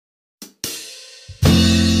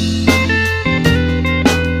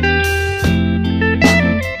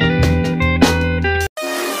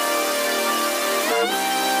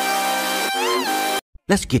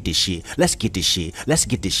Let's get this shit. Let's get this shit. Let's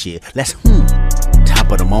get this shit. Let's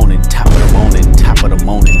Top of the morning, top of the morning, top of the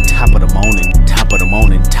morning, top of the morning, top of the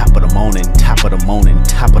morning, top of the morning, top of the morning,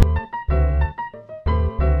 top of the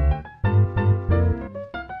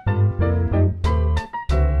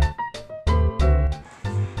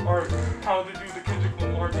Alright, how to do the Kendrick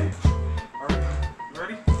Lamar dance. Alright, you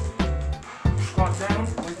ready? Squat down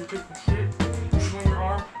like you're taking shit. You swing your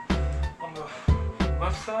arm on the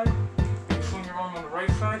left side, and you swing your arm on the right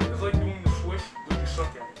side. It's like doing the swish, but you suck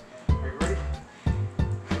at it. Alright, ready?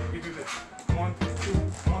 You do this. 1, 2,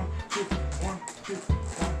 1, 2, 1, 2,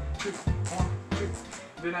 1, 2, 1, 2.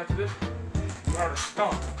 Then after this, you add a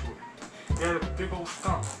stomp to it. You add a big old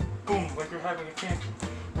stomp. Boom, like you're having a cancer.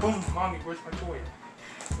 Boom, mommy, where's my toy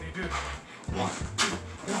at? And you do 1, 2,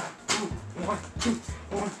 1, 2, 1, 2,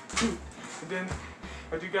 1, 2. And then,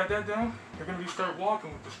 after you got that down, you're going to start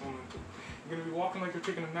walking with this momentum. You're going to be walking like you're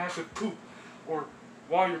taking a massive poop. Or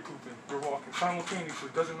while you're pooping, you're walking. Simultaneously,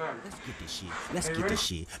 it doesn't matter. Let's get this shit. Let's get this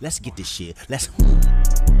shit. Let's get this shit. Let's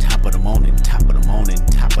Top of the morning, top of the morning,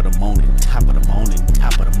 top of the morning, top of the morning,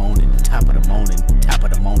 top of the morning, top of the morning, top of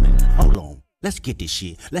the morning. Hold on. Let's get this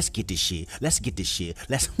shit. Let's get this shit. Let's get this shit.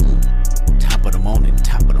 Let's Top of the morning,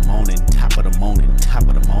 top of the morning, top of the morning, top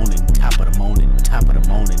of the morning, top of the morning, top of the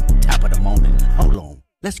morning, top of the morning. Hold on.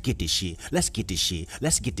 Let's get this shit. Let's get this shit.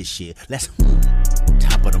 Let's get this shit. Let's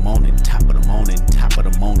Top of the morning, top of the morning, top of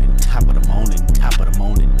the morning, top of the morning, top of the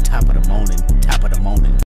morning, top of the morning, top of the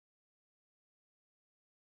morning.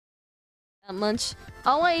 Munch.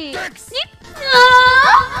 Oh wait.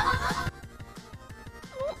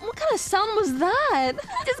 What kind of sound was that?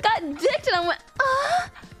 I just got dicked and I went,